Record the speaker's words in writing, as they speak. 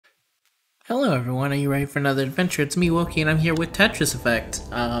Hello everyone, are you ready for another adventure? It's me, Wokey, and I'm here with Tetris Effect.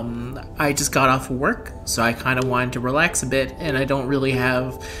 I just got off of work, so I kind of wanted to relax a bit, and I don't really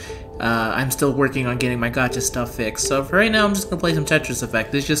have... I'm still working on getting my gacha stuff fixed, so for right now I'm just going to play some Tetris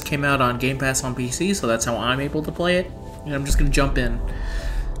Effect. This just came out on Game Pass on PC, so that's how I'm able to play it, and I'm just going to jump in.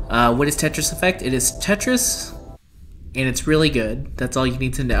 What is Tetris Effect? It is Tetris, and it's really good. That's all you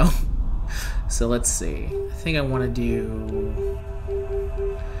need to know. So let's see. I think I want to do...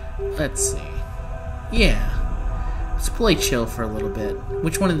 Let's see. Yeah. Let's play chill for a little bit.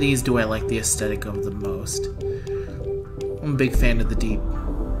 Which one of these do I like the aesthetic of the most? I'm a big fan of the deep.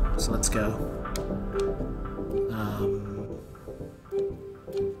 So let's go.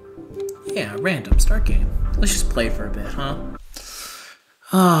 Yeah, random. Start game. Let's just play for a bit, huh?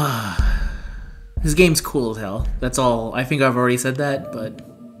 This game's cool as hell. That's all. I think I've already said that, but...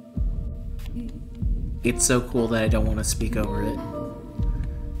 It's so cool that I don't want to speak over it.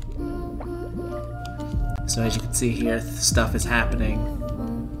 So as you can see here, stuff is happening.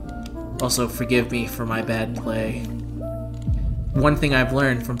 Also, forgive me for my bad play. One thing I've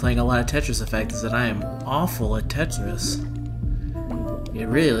learned from playing a lot of Tetris Effect is that I am awful at Tetris. It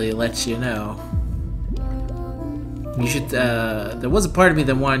really lets you know. You should, there was a part of me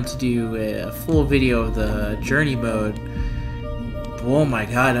that wanted to do a full video of the journey mode. Oh my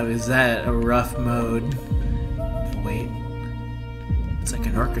god, is that a rough mode. Wait. It's like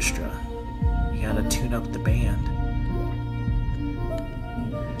an orchestra. You gotta tune up the band.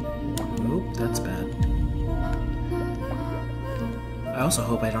 Oop, that's bad. I also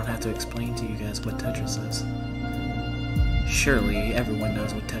hope I don't have to explain to you guys what Tetris is. Surely everyone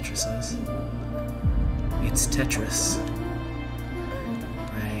knows what Tetris is. It's Tetris.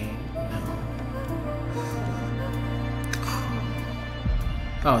 Right? No.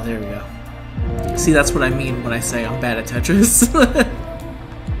 Oh, there we go. See, that's what I mean when I say I'm bad at Tetris.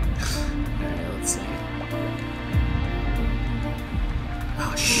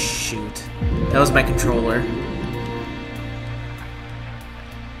 That was my controller.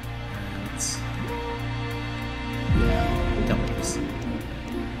 Yeah, dummies.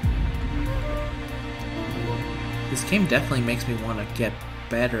 This game definitely makes me want to get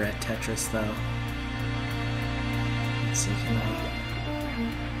better at Tetris, though. Let's see, can I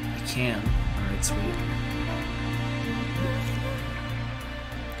can. Alright, sweet.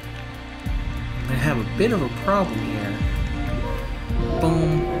 I'm gonna have a bit of a problem here.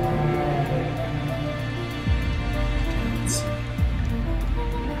 Boom.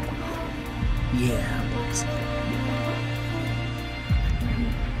 Yeah, it works.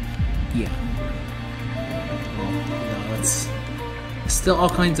 Yeah. Well, no, it's still all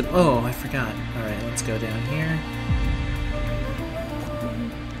kinds of... Oh, I forgot. Alright, let's go down here.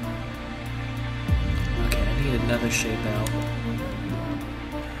 Okay, I need another shape out.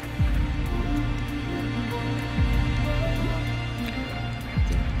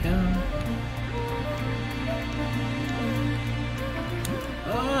 There we go.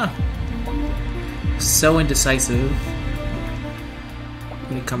 So indecisive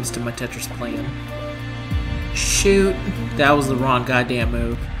when it comes to my Tetris plan. Shoot! That was the wrong goddamn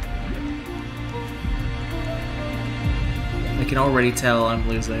move. I can already tell I'm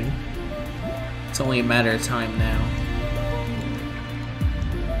losing. It's only a matter of time now.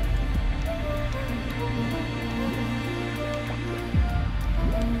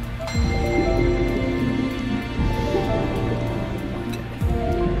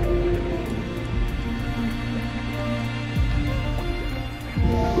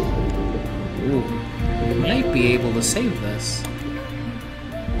 Might be able to save this.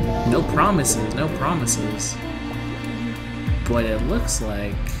 No promises, no promises. But it looks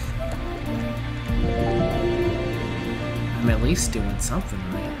like I'm at least doing something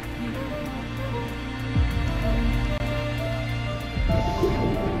right.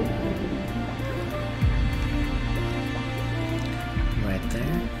 Right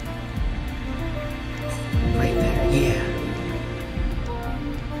there. Right there, yeah.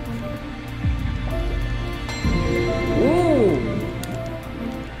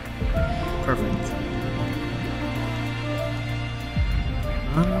 Perfect.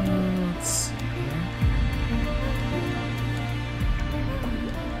 Let's see here.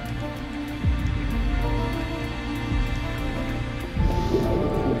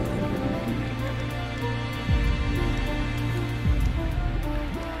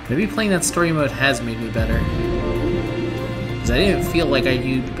 Maybe playing that story mode has made me better. Because I didn't feel like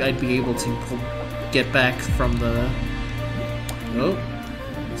I'd be able to get back from the... Oh.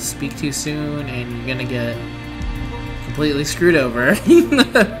 Speak too soon, and you're gonna get completely screwed over. There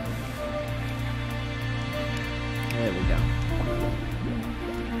we go.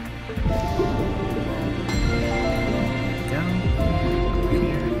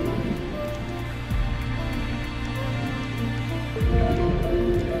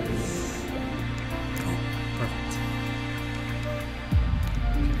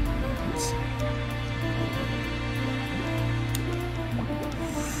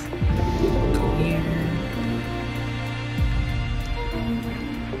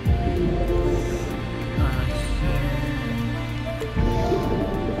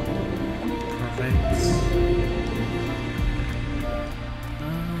 Perfect.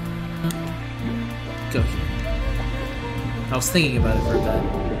 Go here. I was thinking about it for a bit.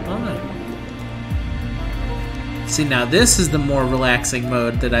 Alright. See, now this is the more relaxing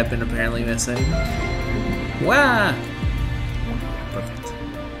mode that I've been apparently missing. Wow! Perfect.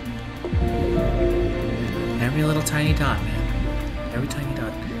 Every little tiny dot, man. Every tiny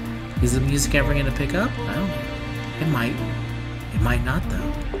dot. Is the music ever going to pick up? I don't know. It might. It might not,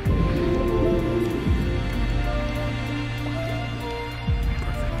 though.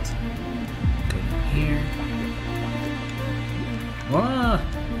 Perfect. Go in here. Whoa!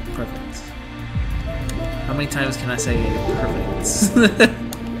 Perfect. How many times can I say perfect?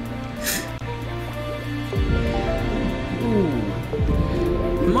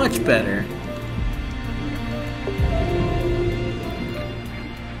 Ooh. Much better.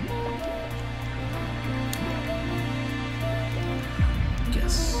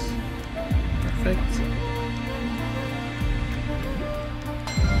 Yes. Perfect.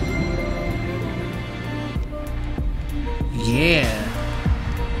 Yeah.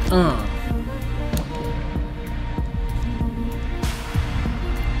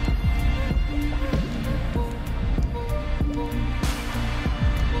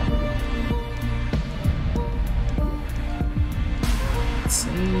 Let's see.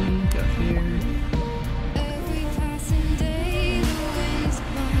 Go here.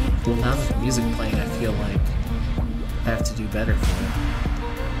 Well, now that the music playing, I feel like I have to do better for it.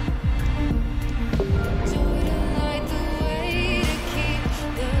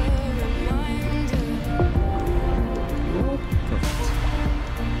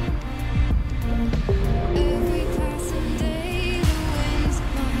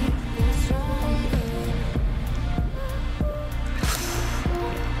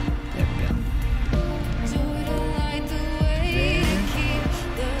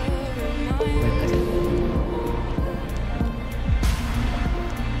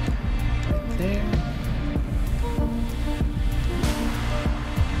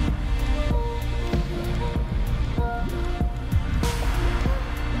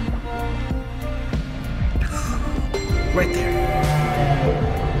 Right there.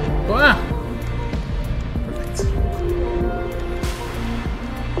 Wow. Perfect.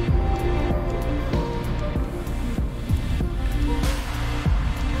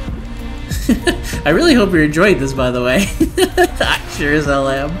 I really hope you enjoyed this, by the way. I sure as hell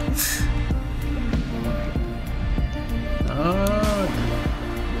am. Oh,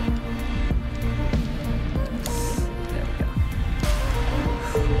 there we go.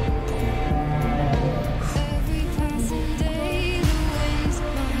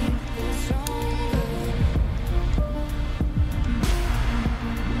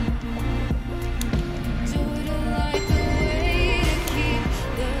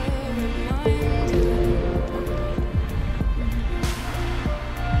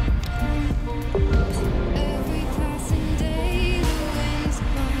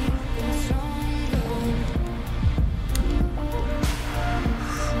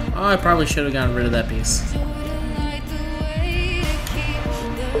 Oh, I probably should have gotten rid of that piece.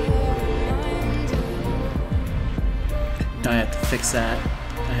 Now I have to fix that.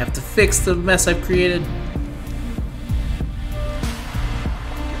 I have to fix the mess I've created.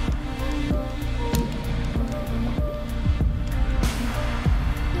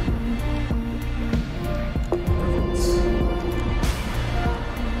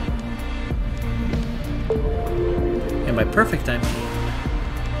 And by perfect, I mean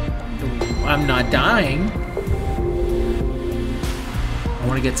I'm not dying. I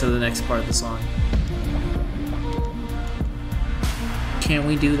want to get to the next part of the song. Can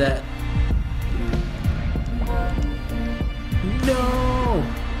we do that? No!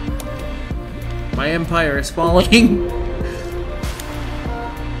 My empire is falling.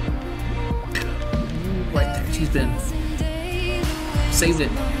 Right there, she's been saved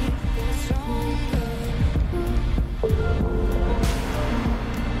it.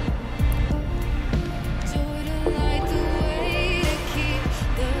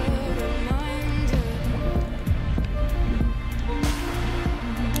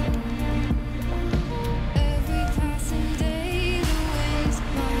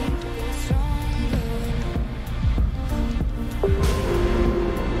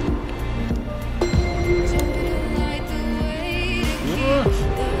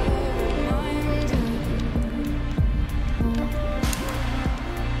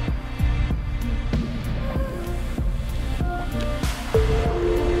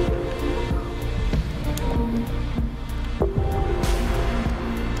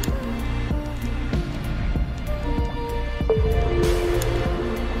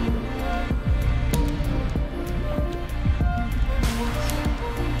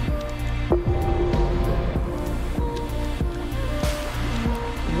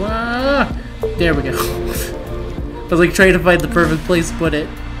 There we go. I was like trying to find the perfect place to put it.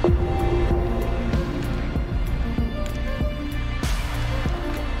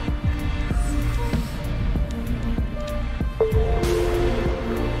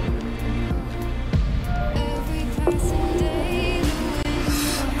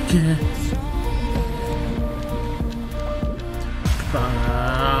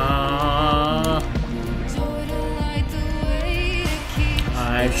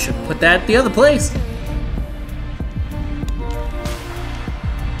 I should put that the other place.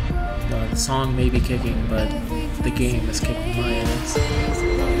 The song may be kicking, but the game is kicking my ass.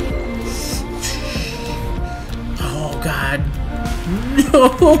 Oh god.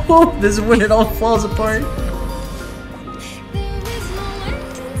 No! This is when it all falls apart.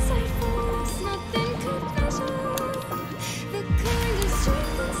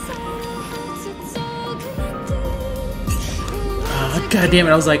 God damn it,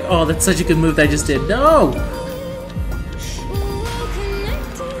 I was like, oh, that's such a good move that I just did. No!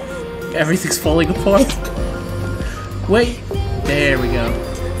 Everything's falling apart. Wait. There we go.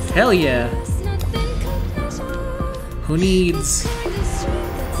 Hell yeah. Who needs...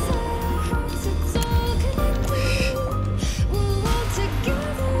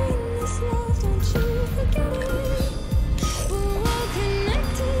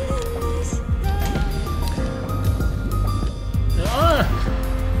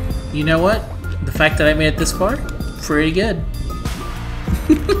 You know what? The fact that I made it this far, pretty good.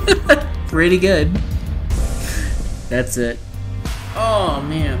 Pretty good. That's it. Oh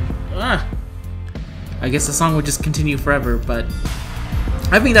man. I guess the song would just continue forever, but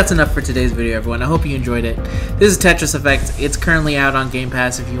I think that's enough for today's video, everyone. I hope you enjoyed it. This is Tetris Effect. It's currently out on Game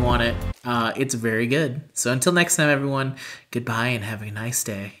Pass if you want it. It's very good. So until next time, everyone, goodbye and have a nice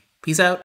day. Peace out.